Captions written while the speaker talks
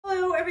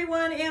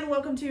everyone, and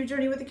welcome to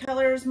Journey with the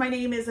Kellers. My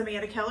name is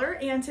Amanda Keller,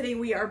 and today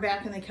we are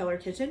back in the Keller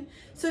kitchen.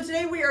 So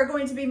today we are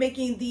going to be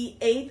making the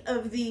 8th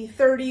of the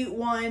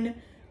 31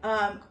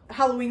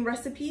 Halloween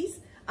recipes.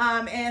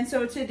 And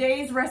so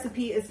today's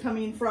recipe is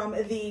coming from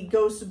the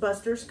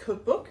Ghostbusters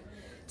cookbook.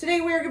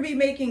 Today we are going to be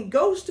making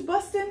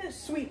Bustin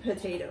Sweet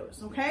potatoes,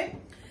 okay?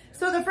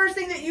 So the first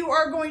thing that you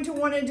are going to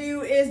want to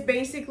do is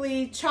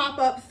basically chop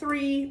up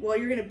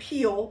you're going to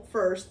peel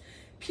first.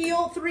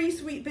 Peel 3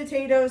 sweet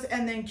potatoes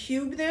and then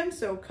cube them.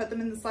 So cut them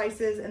into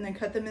slices and then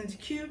cut them into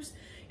cubes.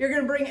 You're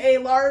going to bring a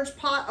large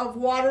pot of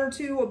water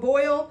to a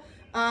boil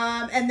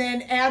and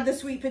then add the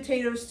sweet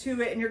potatoes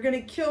to it. And you're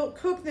going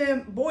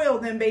to boil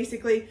them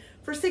basically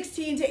for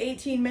 16 to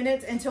 18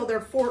 minutes until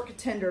they're fork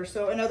tender.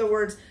 So in other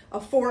words,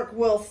 a fork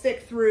will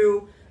stick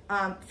through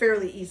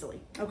fairly easily,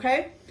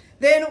 okay?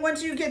 Then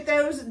once you get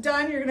those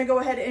done, you're going to go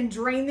ahead and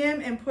drain them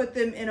and put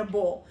them in a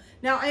bowl.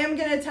 Now I am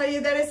going to tell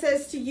you that it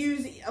says to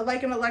use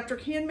like an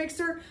electric hand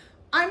mixer.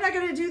 I'm not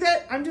going to do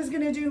that. I'm just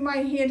going to do my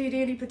handy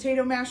dandy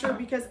potato masher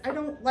because I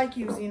don't like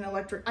using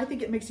electric. I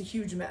think it makes a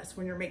huge mess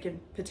when you're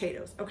making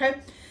potatoes, okay?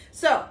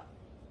 So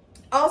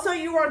also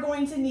you are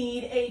going to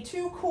need a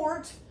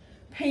 2-quart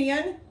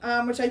pan,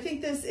 which I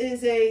think this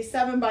is a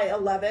 7 by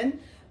 11,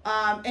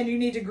 and you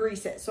need to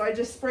grease it. So I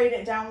just sprayed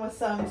it down with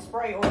some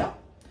spray oil.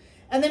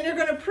 And then you're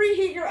going to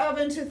preheat your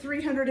oven to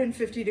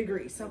 350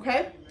 degrees,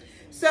 okay?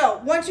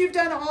 So once you've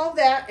done all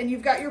that and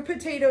you've got your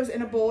potatoes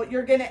in a bowl,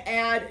 you're going to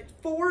add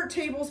 4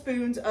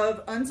 tablespoons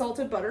of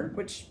unsalted butter,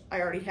 which I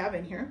already have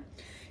in here.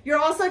 You're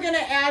also going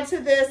to add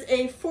to this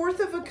a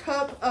 1/4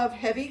 cup of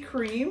heavy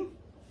cream,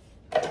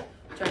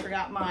 which I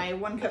forgot my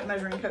 1 cup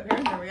measuring cup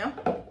here. There we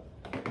go.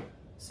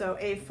 So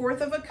a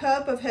 1/4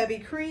 cup of heavy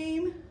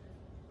cream.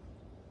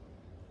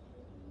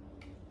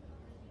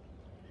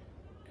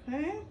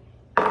 Okay.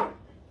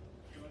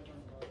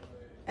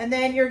 And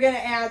then you're going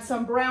to add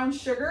some brown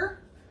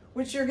sugar,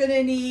 which you're going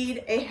to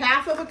need a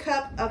 1/2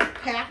 cup of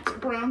packed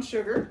brown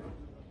sugar.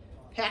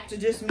 Packed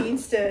just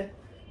means to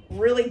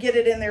really get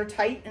it in there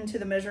tight into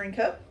the measuring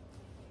cup.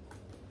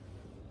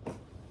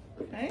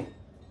 Okay,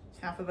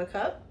 1/2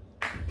 cup.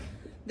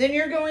 Then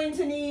you're going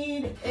to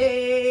need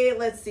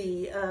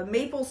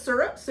maple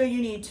syrup. So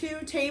you need 2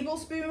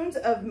 tablespoons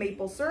of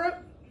maple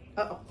syrup.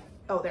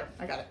 Oh, there,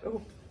 I got it.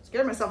 Oh,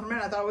 scared myself for a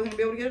minute. I thought I wasn't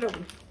going to be able to get it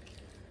open.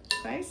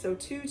 Okay, so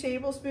 2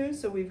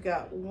 tablespoons. So we've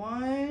got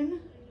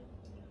 1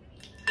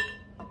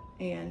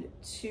 and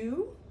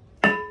 2.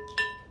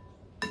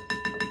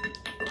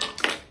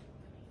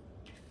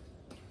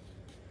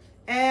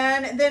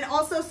 And then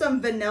also some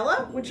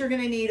vanilla, which you're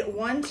going to need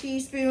 1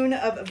 teaspoon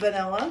of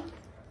vanilla.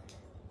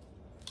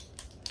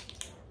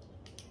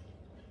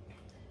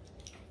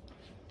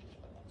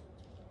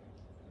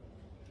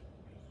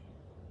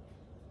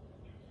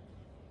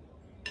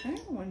 Okay,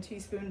 1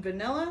 teaspoon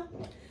vanilla.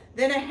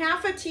 Then a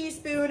 1/2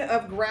 teaspoon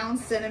of ground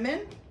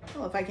cinnamon.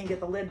 Well, if I can get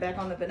the lid back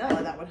on the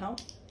vanilla, that would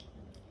help.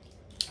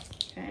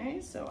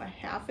 Okay, so a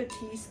 1/2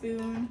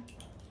 teaspoon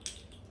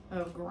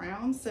of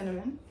ground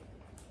cinnamon.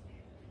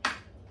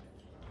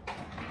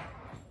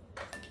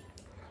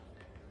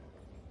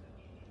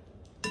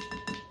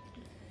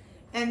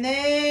 And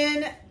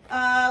then,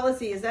 let's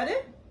see, is that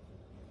it?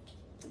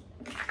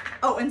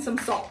 Oh, and some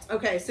salt.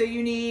 Okay, so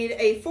you need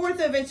a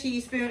 1/4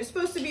 teaspoon. It's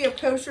supposed to be a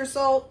kosher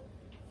salt.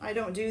 I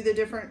don't do the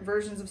different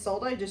versions of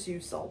salt. I just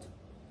use salt.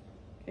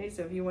 Okay,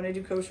 so if you want to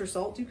do kosher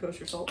salt, do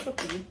kosher salt. It's up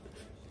to you.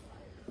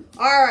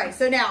 All right,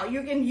 so now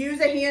you can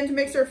use a hand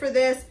mixer for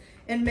this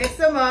and mix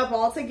them up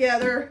all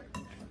together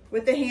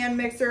with the hand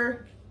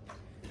mixer.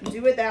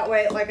 Do it that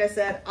way. Like I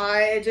said,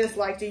 I just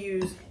like to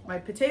use my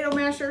potato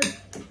masher.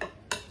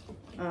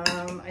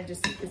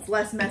 It's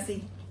less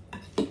messy,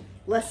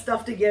 less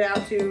stuff to get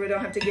out to. I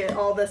don't have to get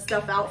all this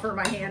stuff out for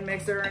my hand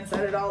mixer and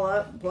set it all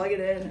up, plug it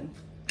in,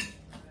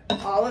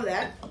 and all of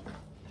that.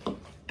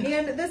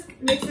 And this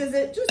mixes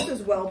it just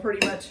as well,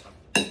 pretty much.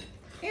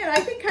 And I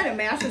think kind of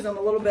mashes them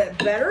a little bit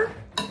better.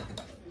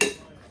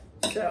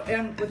 So,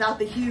 and without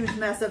the huge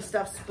mess of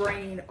stuff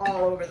spraying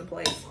all over the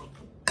place.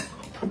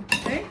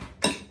 Okay.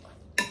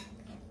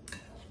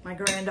 My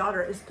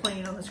granddaughter is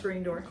playing on the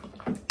screen door.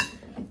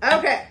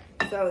 Okay,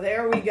 so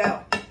there we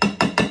go.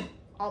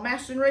 All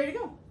mashed and ready to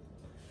go.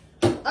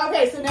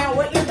 Okay, so now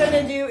what you're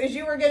gonna do is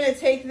you are gonna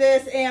take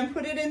this and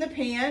put it in the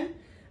pan.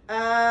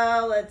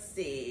 Let's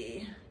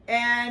see.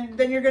 And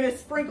then you're gonna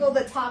sprinkle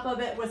the top of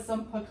it with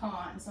some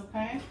pecans,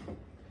 okay?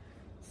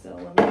 So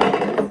let me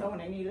get this. Oh,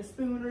 and I need a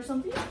spoon or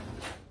something.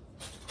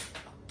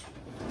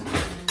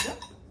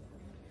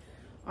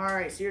 All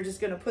right, so you're just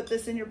gonna put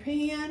this in your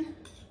pan.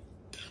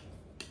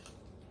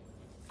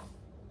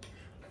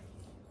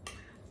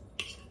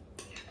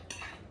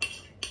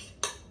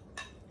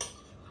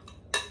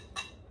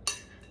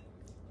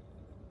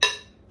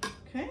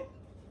 Okay,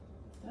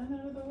 that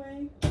out of the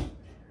way.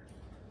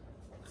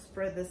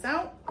 Spread this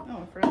out.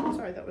 Oh,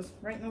 sorry, that was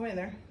right in the way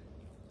there.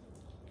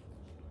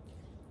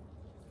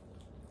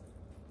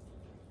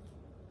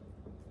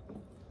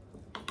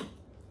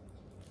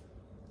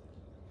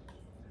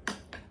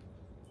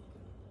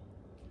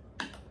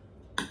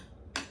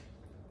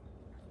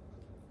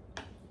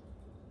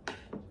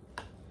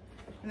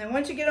 And then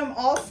once you get them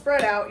all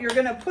spread out, you're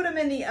gonna put them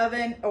in the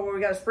oven. Oh, we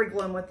gotta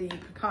sprinkle them with the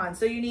pecans.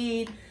 So you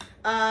need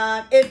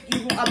about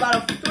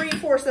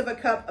 3/4 of a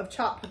cup of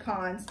chopped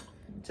pecans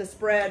to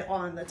spread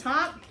on the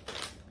top.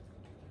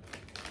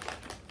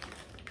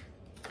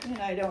 And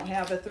I don't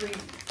have a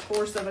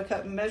 3/4 of a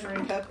cup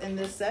measuring cup in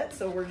this set,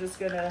 so we're just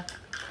gonna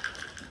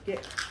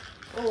get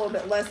a little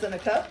bit less than a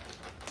cup.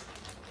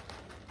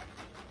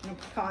 And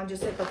the pecan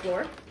just hit the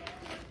floor.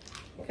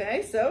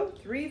 Okay, so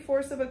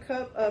 3/4 of a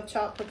cup of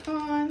chopped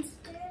pecans.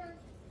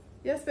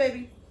 Yes,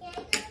 baby. Can I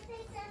go pick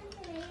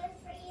some tomatoes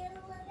for you a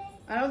little bit?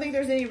 I don't think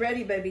there's any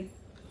ready, baby.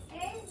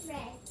 There is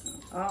red.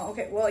 Oh,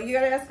 okay. Well, you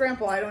gotta ask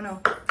Grandpa. I don't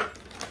know.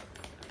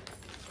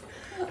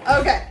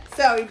 Okay,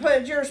 so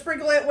you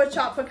sprinkle it with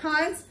chopped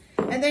pecans,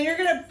 and then you're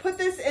gonna put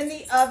this in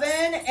the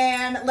oven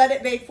and let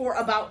it bake for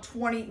about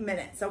 20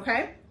 minutes,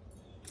 okay?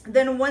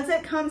 Then once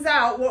it comes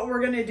out, what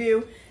we're gonna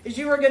do is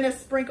you are gonna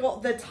sprinkle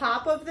the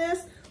top of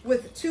this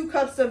with 2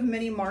 cups of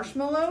mini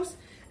marshmallows.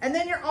 And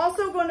then you're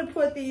also going to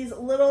put these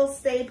little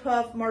Stay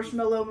Puft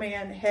Marshmallow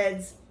Man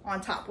heads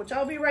on top, which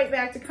I'll be right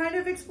back to kind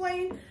of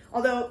explain.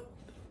 Although,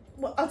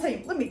 well, I'll tell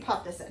you, let me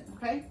pop this in,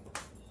 okay?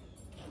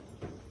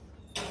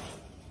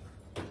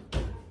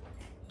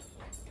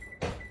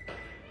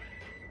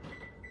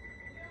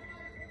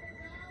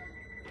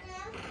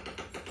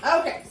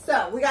 Okay,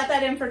 so we got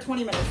that in for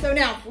 20 minutes. So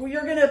now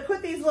you're gonna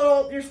put these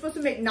you're supposed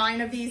to make 9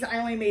 of these. I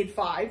only made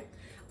 5.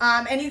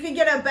 And you can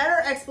get a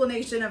better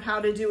explanation of how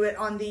to do it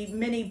on the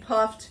mini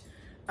puffed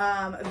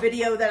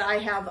video that I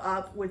have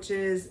up, which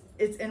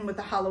it's in with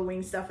the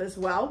Halloween stuff as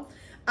well.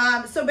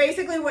 So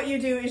basically what you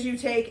do is you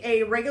take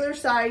a regular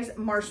size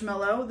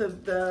marshmallow,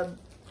 the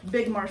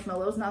big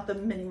marshmallows, not the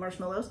mini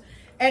marshmallows,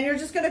 and you're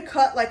just gonna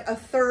cut like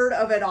 1/3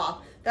 of it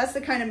off. That's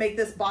to kind of make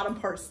this bottom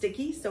part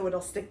sticky so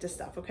it'll stick to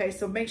stuff, okay?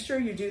 So make sure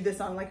you do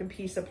this on like a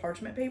piece of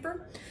parchment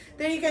paper.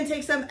 Then you can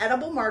take some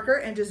edible marker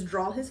and just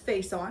draw his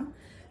face on.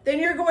 Then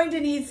you're going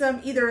to need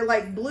some either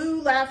like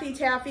blue Laffy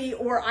Taffy,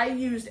 or I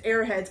used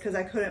Airheads because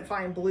I couldn't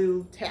find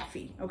blue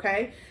taffy,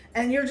 okay?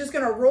 And you're just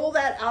gonna roll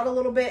that out a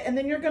little bit, and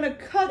then you're gonna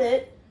cut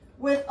it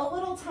with a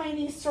little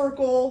tiny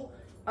circle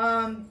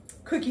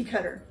cookie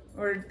cutter.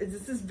 Or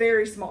this is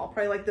very small,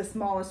 probably like the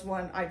smallest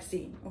one I've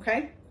seen,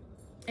 okay?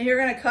 And you're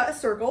gonna cut a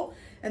circle,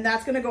 and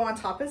that's gonna go on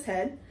top of his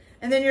head.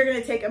 And then you're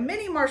gonna take a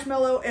mini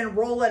marshmallow and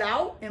roll it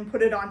out and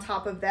put it on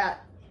top of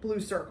that blue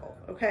circle,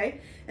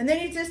 okay? And then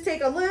you just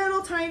take a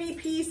little tiny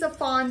piece of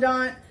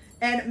fondant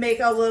and make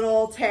a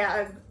little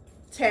tag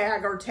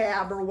or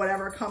tab or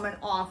whatever coming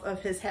off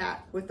of his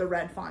hat with the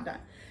red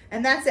fondant.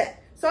 And that's it.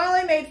 So I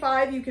only made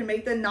 5. You can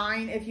make the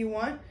 9 if you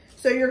want.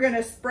 So you're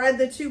gonna spread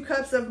the 2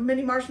 cups of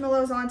mini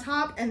marshmallows on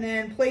top and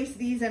then place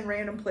these in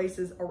random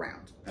places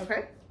around,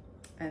 okay?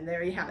 And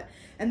there you have it.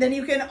 And then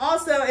you can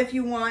also, if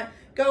you want,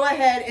 go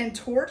ahead and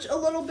torch a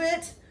little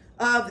bit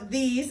of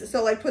these.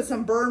 So like put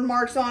some burn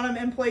marks on them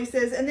in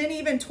places, and then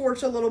even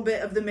torch a little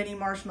bit of the mini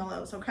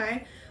marshmallows,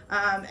 okay?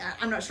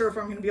 I'm not sure if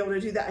I'm gonna be able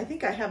to do that. I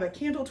think I have a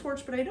candle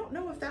torch, but I don't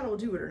know if that'll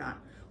do it or not.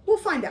 We'll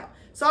find out.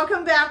 So I'll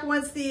come back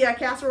once the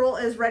casserole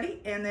is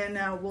ready, and then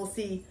we'll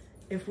see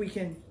if we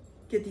can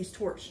get these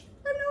torched.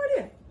 I have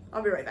no idea.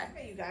 I'll be right back.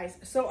 Okay, you guys,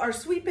 so our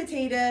sweet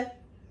potato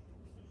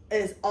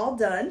is all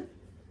done.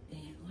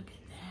 And look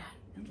at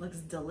that. It looks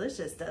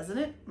delicious, doesn't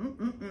it?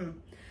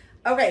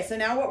 Okay, so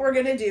now what we're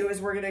gonna do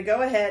is we're gonna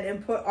go ahead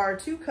and put our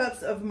 2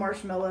 cups of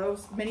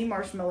marshmallows, mini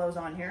marshmallows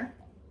on here.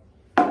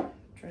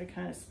 Try to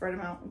kind of spread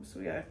them out. Oops,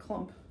 we got a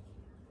clump.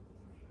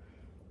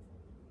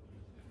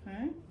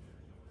 Okay.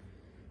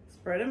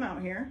 Spread them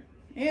out here.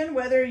 And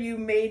whether you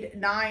made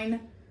 9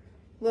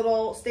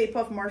 little Stay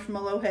Puft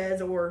marshmallow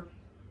heads or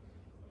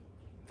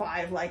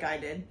 5 like I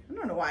did. I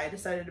don't know why I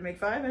decided to make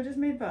 5. I just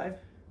made 5.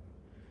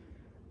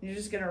 You're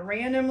just gonna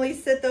randomly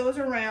sit those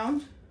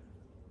around.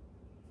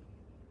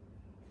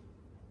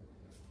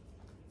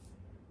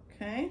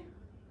 Okay.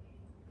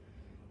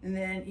 And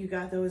then you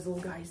got those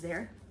little guys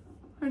there.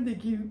 Aren't they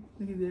cute?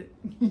 Look at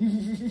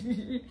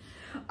that.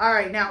 All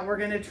right, now we're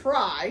gonna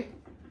try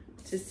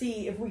to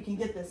see if we can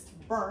get this to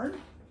burn.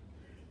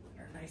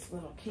 Our nice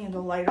little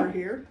candle lighter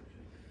here.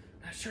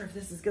 Not sure if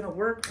this is gonna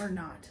work or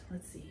not.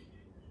 Let's see.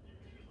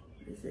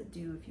 What does it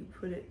do if you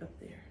put it up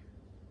there?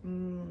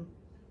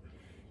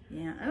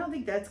 Yeah, I don't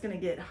think that's gonna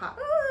get hot.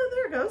 Oh,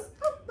 there it goes.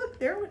 Oh, look,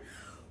 there.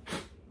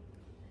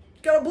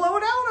 Gotta blow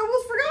it out, I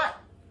almost forgot.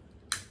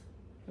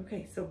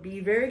 Okay, so be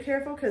very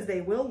careful because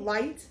they will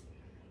light,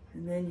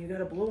 and then you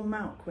gotta blow them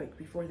out quick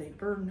before they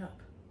burn up.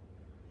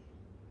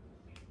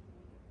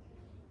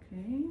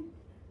 Okay.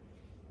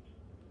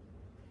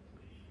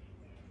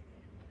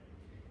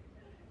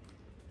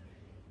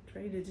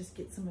 Try to just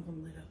get some of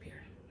them lit up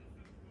here.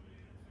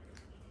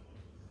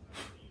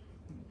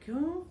 There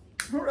we go.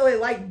 I don't really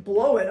like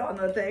blow it on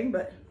the thing,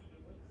 but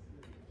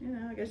you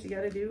know, I guess you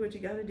gotta do what you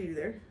gotta do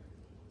there.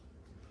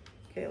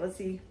 Okay, let's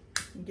see.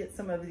 Get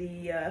some of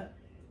the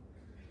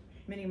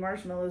mini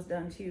marshmallows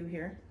done too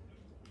here.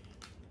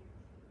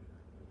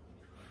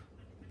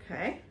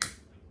 Okay.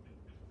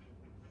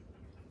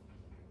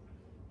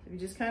 So you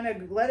just kind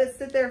of let it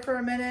sit there for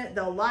a minute.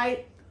 They'll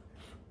light.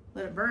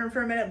 Let it burn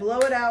for a minute, blow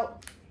it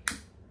out.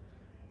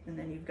 And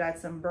then you've got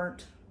some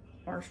burnt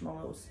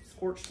marshmallows,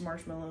 scorched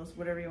marshmallows,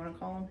 whatever you want to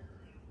call them.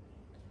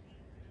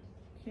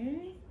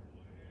 Okay.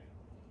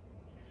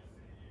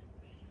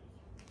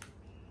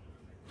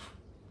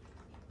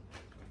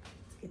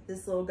 Let's get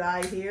this little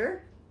guy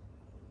here.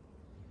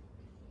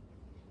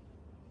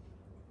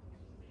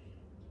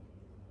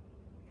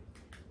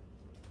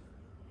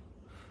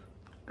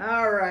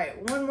 All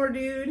right, one more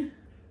dude,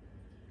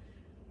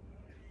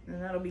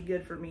 and that'll be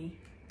good for me.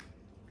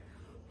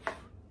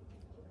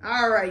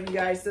 All right, you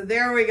guys, so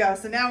there we go.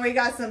 So now we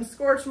got some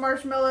scorched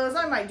marshmallows.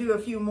 I might do a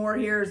few more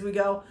here as we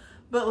go,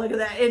 but look at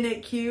that, isn't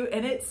it cute?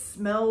 And it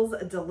smells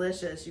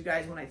delicious, you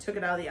guys. When I took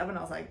it out of the oven,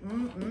 I was like,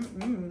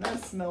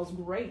 that smells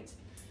great.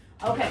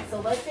 Okay,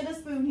 so let's get a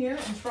spoon here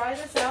and try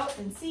this out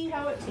and see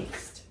how it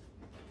tastes.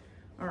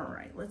 All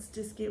right, let's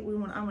just get, I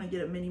want to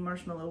get a mini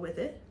marshmallow with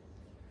it.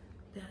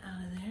 That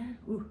out of there.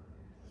 Ooh.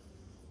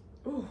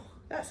 Ooh,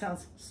 that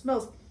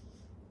smells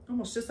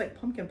almost just like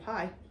pumpkin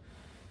pie.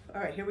 All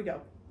right, here we go.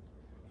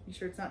 Be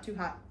sure it's not too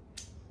hot.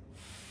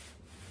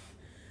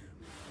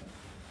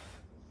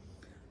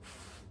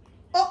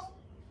 Oh,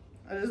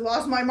 I just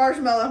lost my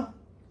marshmallow.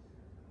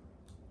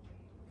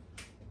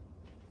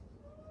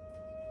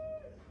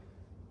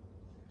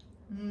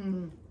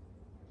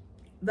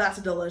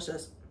 That's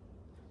delicious.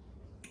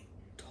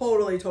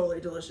 Totally, totally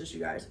delicious, you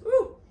guys.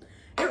 Ooh.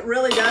 It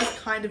really does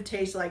kind of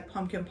taste like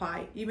pumpkin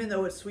pie, even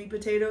though it's sweet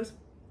potatoes.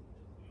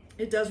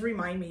 It does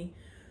remind me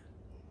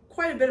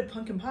quite a bit of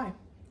pumpkin pie.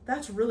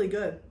 That's really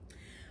good.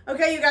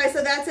 Okay, you guys,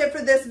 so that's it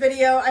for this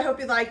video. I hope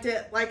you liked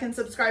it. Like and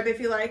subscribe if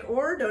you like,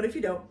 or don't if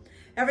you don't.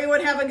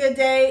 Everyone have a good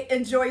day.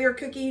 Enjoy your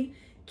cooking.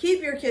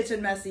 Keep your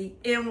kitchen messy,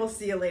 and we'll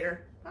see you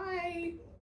later.